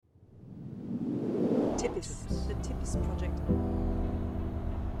TIPIS, the TIPIS project.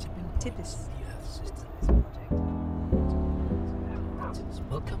 TIPIS.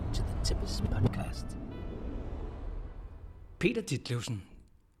 Welcome to the TIPIS podcast. Peter Ditlevsen,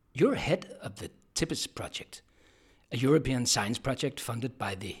 you're head of the TIPIS project, a European science project funded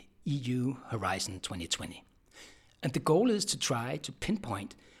by the EU Horizon 2020. And the goal is to try to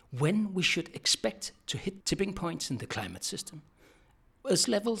pinpoint when we should expect to hit tipping points in the climate system, as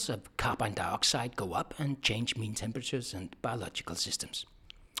levels of carbon dioxide go up and change mean temperatures and biological systems.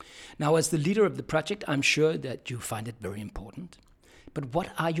 Now, as the leader of the project, I'm sure that you find it very important. But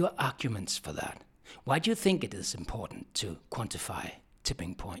what are your arguments for that? Why do you think it is important to quantify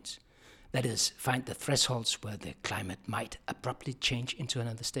tipping points? That is, find the thresholds where the climate might abruptly change into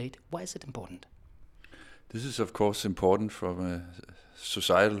another state. Why is it important? This is, of course, important from a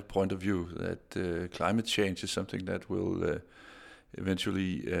societal point of view, that climate change is something that will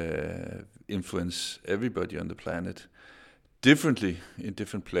eventually influence everybody on the planet differently in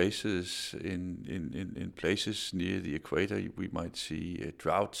different places. In places near the equator, we might see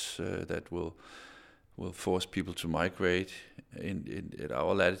droughts that will force people to migrate. At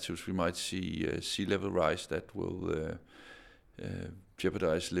our latitudes, we might see sea level rise that will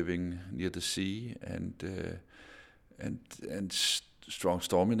jeopardize living near the sea, and strong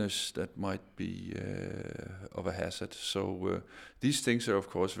storminess that might be of a hazard. So these things are, of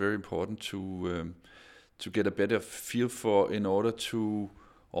course, very important to get a better feel for, in order to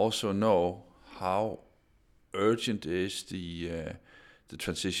also know how urgent is the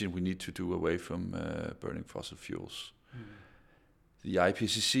transition we need to do away from burning fossil fuels. The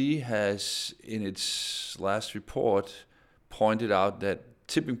IPCC has, in its last report, pointed out that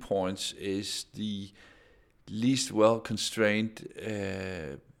tipping points is the least well-constrained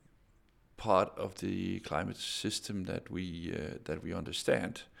part of the climate system that we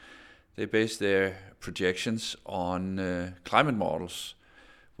understand. They base their projections on climate models,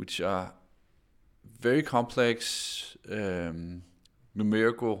 which are very complex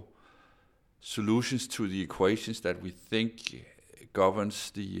numerical solutions to the equations that we think governs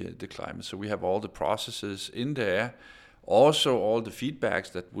the climate. So we have all the processes in there, also all the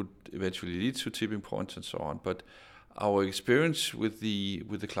feedbacks that would eventually lead to tipping points and so on. But our experience with the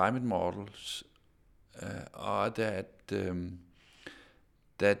climate models are that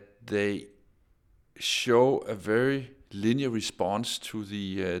they show a very linear response to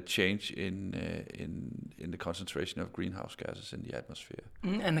the change in the concentration of greenhouse gases in the atmosphere.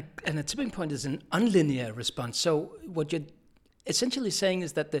 And a tipping point is an unlinear response. So what you're essentially saying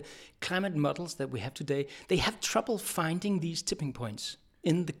is that the climate models that we have today, they have trouble finding these tipping points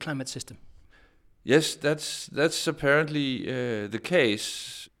in the climate system. Yes, that's apparently the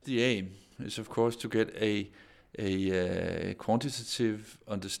case. The aim is, of course, to get a quantitative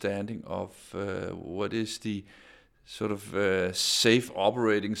understanding of what is the sort of safe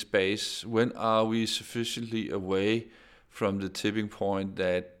operating space. When are we sufficiently away from the tipping point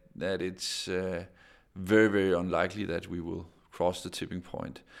that it's very, very unlikely that we will cross the tipping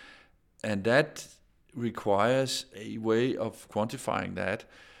point? And that requires a way of quantifying that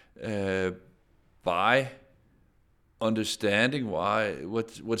by understanding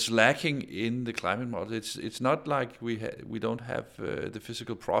what's lacking in the climate model. It's not like we don't have the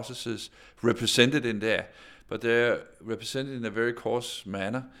physical processes represented in there, but they're represented in a very coarse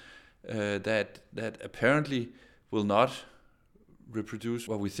manner that apparently will not reproduce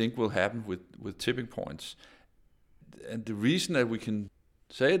what we think will happen with tipping points. And the reason that we can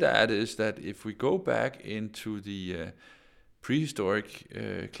say that is that if we go back into the prehistoric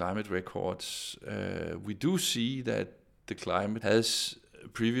climate records, we do see that the climate has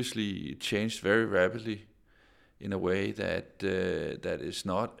previously changed very rapidly in a way that is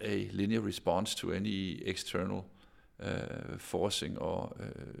not a linear response to any external forcing or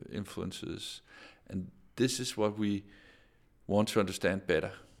influences. And this is what we want to understand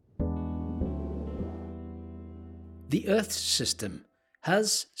better. The Earth system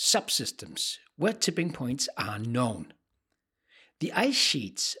has subsystems where tipping points are known. The ice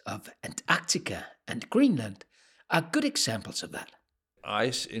sheets of Antarctica and Greenland are good examples of that.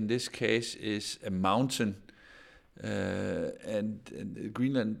 Ice in this case is a mountain, and the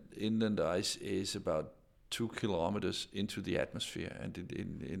Greenland inland ice is about 2 kilometers into the atmosphere, and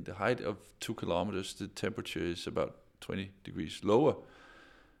in the height of 2 kilometers the temperature is about 20 degrees lower.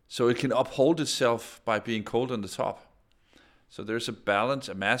 So it can uphold itself by being cold on the top. So there's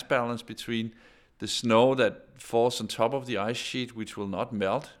a mass balance between the snow that falls on top of the ice sheet, which will not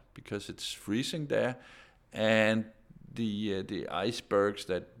melt because it's freezing there, and the icebergs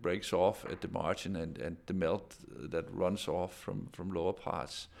that breaks off at the margin, and the melt that runs off from lower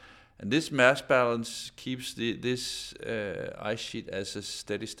parts. And this mass balance keeps this ice sheet as a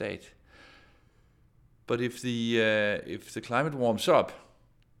steady state. But if the climate warms up,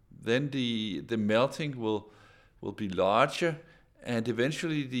 then the melting will be larger, and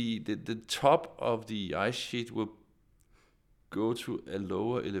eventually the top of the ice sheet will go to a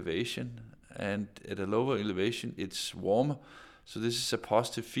lower elevation, and at a lower elevation it's warmer. So this is a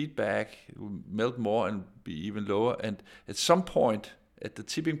positive feedback. It will melt more and be even lower, and at some point, at the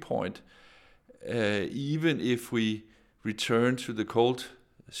tipping point, even if we return to the cold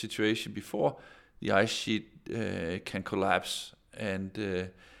situation before, the ice sheet can collapse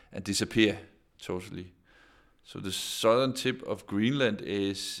and disappear totally. So the southern tip of Greenland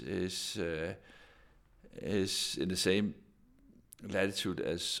is in the same latitude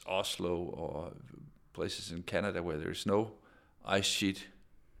as Oslo or places in Canada where there is no ice sheet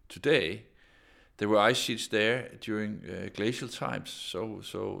today. There were ice sheets there during glacial times. So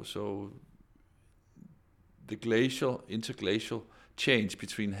the interglacial change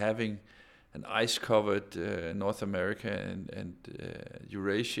between having an ice-covered North America and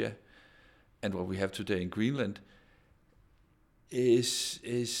Eurasia, and what we have today in Greenland, is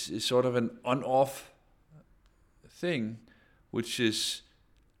sort of an on-off thing, which is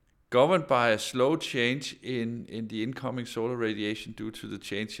governed by a slow change in the incoming solar radiation due to the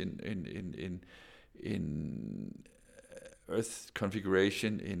change in Earth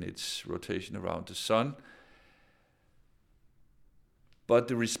configuration in its rotation around the sun. But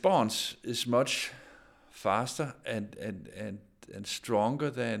the response is much faster and stronger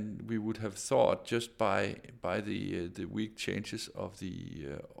than we would have thought just by the weak changes of the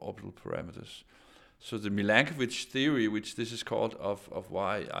orbital parameters. So the Milankovitch theory, which this is called, of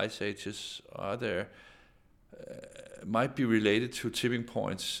why ice ages are there, might be related to tipping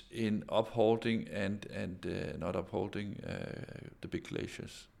points in upholding and not upholding the big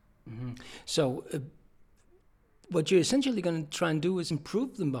glaciers. Mm-hmm. So what you're essentially going to try and do is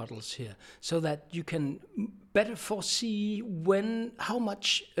improve the models here so that you can better foresee how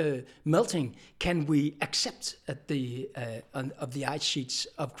much melting can we accept at of the ice sheets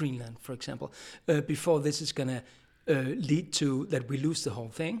of Greenland, for example, before this is going to lead to that we lose the whole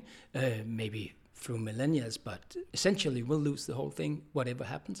thing, maybe through millennia, but essentially we'll lose the whole thing, whatever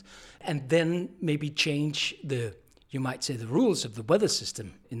happens, and then maybe change you might say, the rules of the weather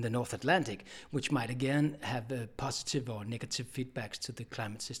system in the North Atlantic, which might again have positive or negative feedbacks to the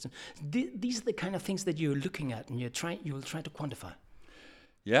climate system. These are the kind of things that you're looking at and you will try to quantify.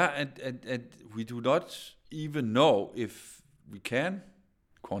 Yeah, and we do not even know if we can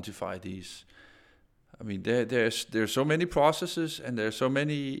quantify these. I mean, there's so many processes and there are so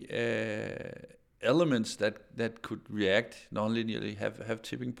many elements that could react non-linearly, have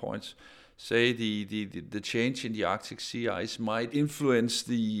tipping points. Say the change in the Arctic sea ice might influence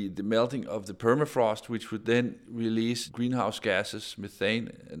the melting of the permafrost, which would then release greenhouse gases, methane,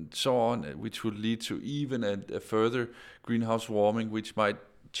 and so on, which would lead to even a further greenhouse warming, which might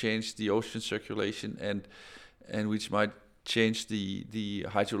change the ocean circulation and which might change the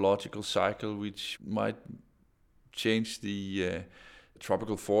hydrological cycle, which might change the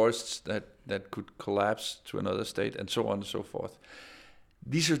tropical forests that could collapse to another state, and so on and so forth.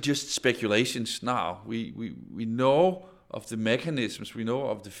 These are just speculations now. We know of the mechanisms, we know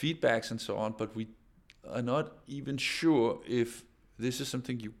of the feedbacks and so on, but we are not even sure if this is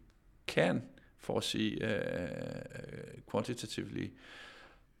something you can foresee quantitatively,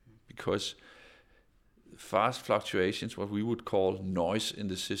 because fast fluctuations, what we would call noise in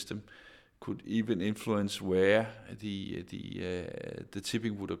the system, could even influence where the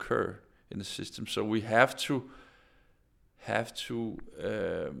tipping would occur in the system. So we have to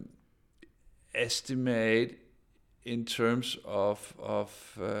estimate in terms of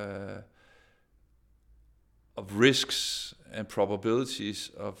risks and probabilities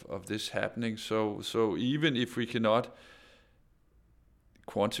of this happening. So even if we cannot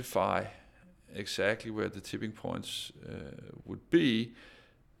quantify exactly where the tipping points would be,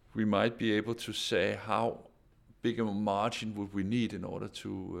 we might be able to say how big a margin would we need in order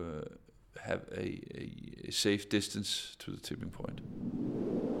to have a safe distance to the tipping point.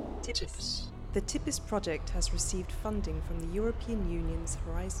 TIPIS. The TIPIS project has received funding from the European Union's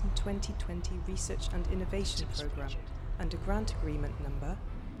Horizon 2020 Research and Innovation Programme under grant agreement number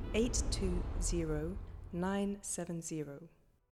 820970.